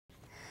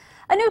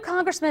The new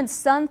congressman's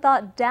son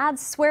thought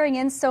Dad's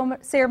swearing-in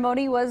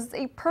ceremony was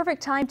a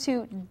perfect time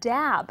to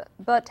dab,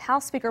 but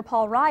House Speaker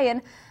Paul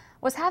Ryan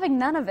was having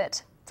none of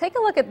it. Take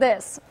a look at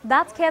this.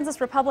 That's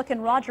Kansas Republican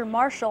Roger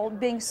Marshall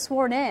being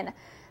sworn in.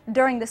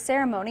 During the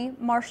ceremony,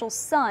 Marshall's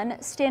son,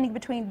 standing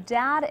between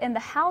Dad and the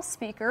House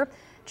Speaker,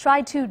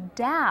 tried to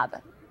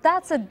dab.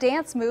 That's a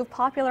dance move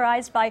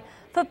popularized by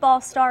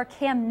football star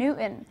Cam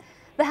Newton.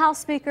 The House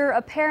Speaker,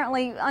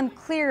 apparently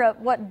unclear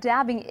of what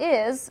dabbing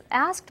is,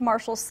 asked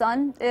Marshall's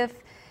son if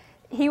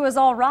he was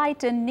all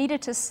right and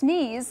needed to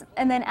sneeze,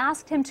 and then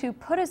asked him to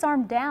put his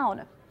arm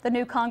down. The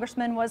new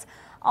congressman was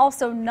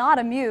also not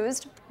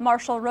amused.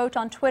 Marshall wrote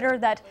on Twitter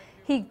that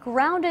he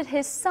grounded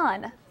his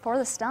son for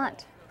the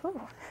stunt.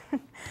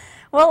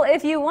 Well,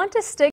 if you want to stick